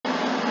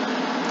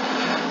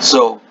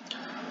So,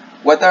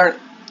 what are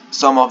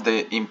some of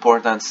the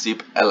important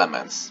zip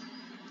elements?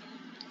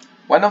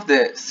 One of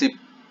the zip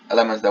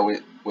elements that we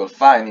will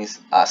find is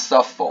a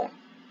soft phone.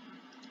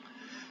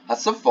 A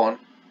soft phone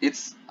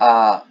is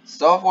a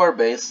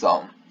software-based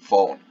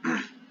phone.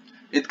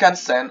 It can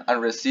send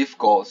and receive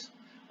calls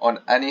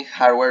on any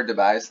hardware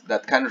device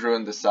that can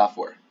run the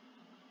software.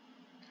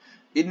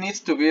 It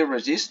needs to be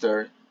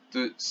registered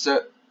to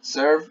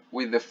serve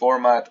with the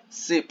format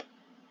zip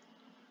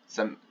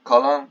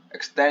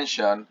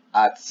extension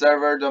at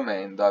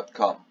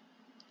serverdomain.com.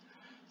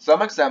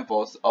 Some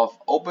examples of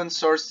open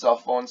source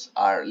softphones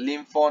are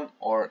Linphone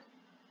or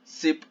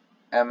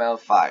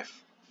ZipML5.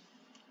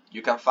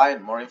 You can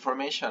find more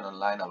information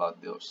online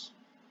about those.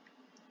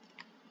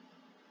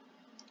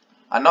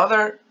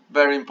 Another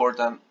very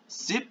important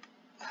zip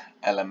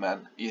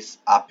element is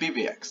a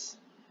PBX.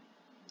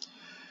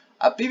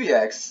 A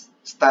PBX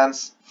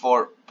stands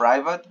for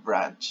Private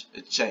Branch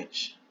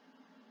Exchange.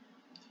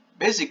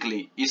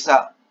 Basically, it's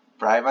a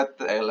private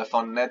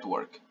telephone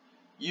network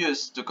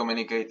used to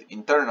communicate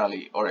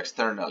internally or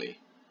externally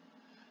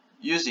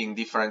using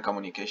different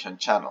communication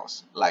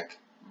channels like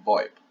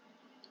VoIP.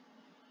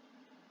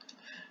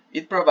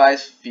 It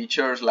provides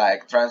features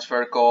like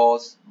transfer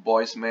calls,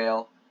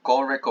 voicemail,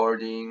 call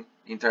recording,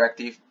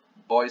 interactive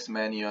voice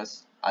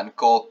menus, and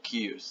call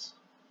queues.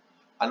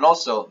 And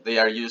also they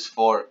are used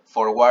for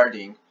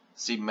forwarding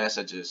zip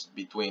messages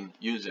between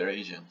user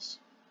agents.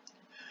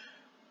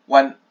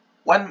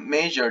 One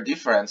major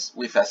difference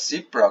with a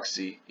zip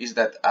proxy is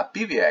that a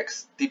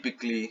PBX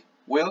typically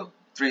will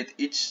treat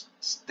each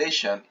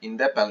station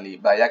independently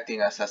by acting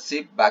as a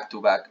zip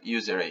back-to-back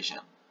user agent.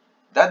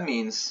 That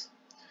means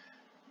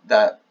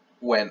that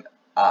when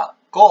a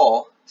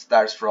call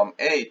starts from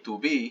A to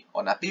B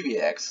on a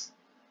PBX,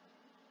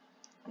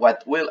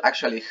 what will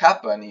actually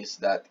happen is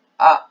that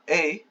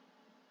A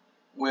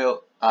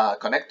will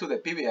connect to the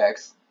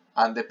PBX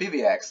and the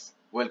PBX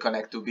will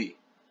connect to B.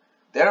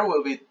 There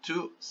will be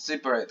two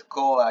separate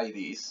call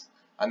IDs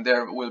and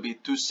there will be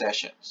two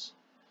sessions.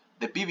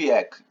 The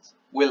PBX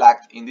will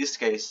act in this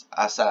case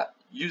as a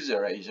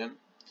user agent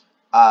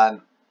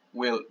and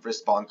will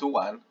respond to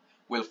one,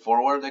 will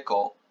forward the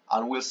call,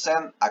 and will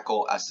send a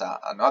call as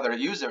another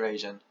user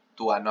agent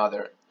to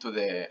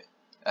the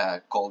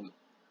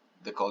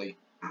callee.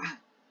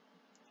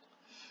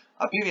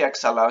 A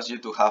PBX allows you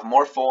to have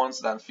more phones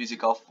than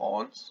physical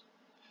phones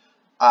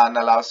and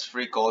allows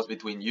free calls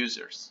between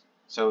users.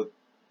 So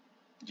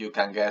you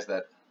can guess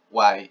that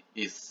why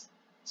is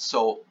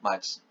so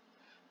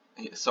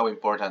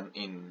important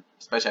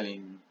especially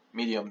in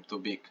medium to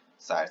big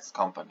size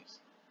companies.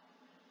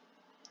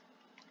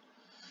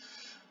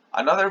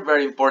 Another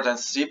very important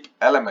zip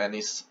element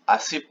is a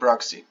zip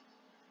proxy.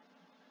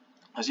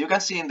 As you can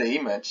see in the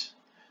image,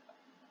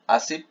 a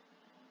zip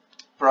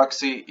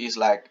proxy is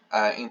like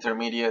an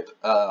intermediate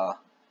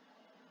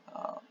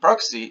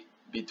proxy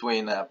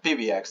between a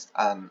PBX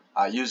and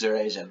a user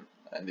agent,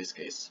 in this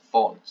case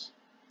phones.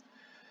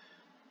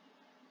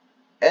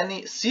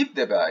 Any zip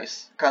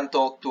device can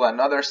talk to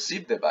another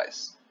zip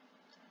device,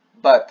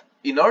 but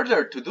in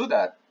order to do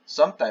that,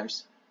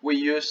 sometimes we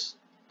use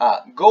a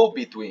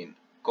go-between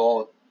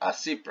called a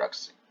zip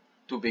proxy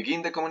to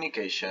begin the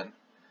communication,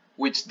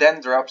 which then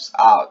drops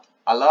out,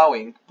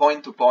 allowing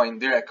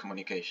point-to-point direct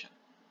communication.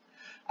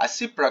 A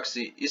zip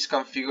proxy is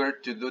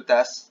configured to do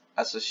tasks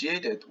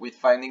associated with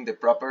finding the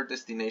proper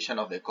destination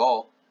of the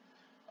call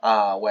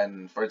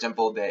when, for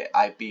example, the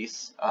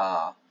IPs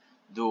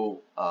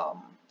do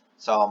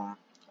some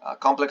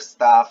complex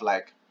stuff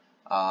like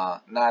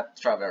NAT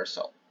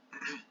traversal.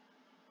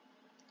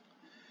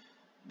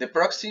 The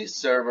proxy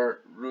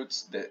server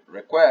routes the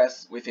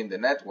request within the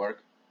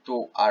network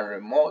to a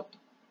remote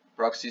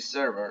proxy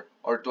server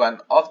or to an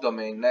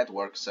off-domain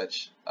network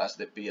such as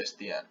the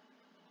PSTN.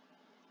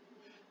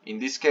 In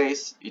this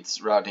case,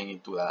 it's routing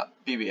into a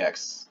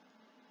PBX.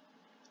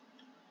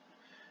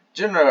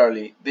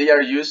 Generally, they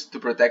are used to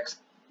protect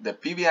the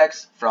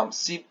PBX from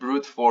zip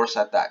brute force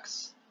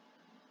attacks.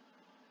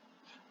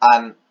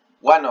 And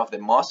one of the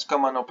most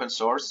common open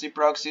source zip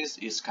proxies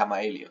is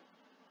Chameleon.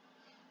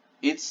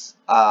 It's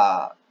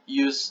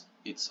used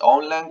its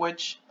own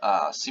language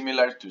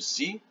similar to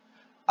C,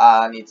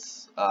 and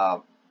it's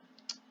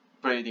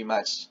pretty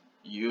much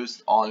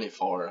used only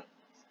for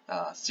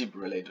zip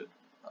related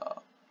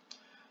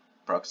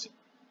proxy.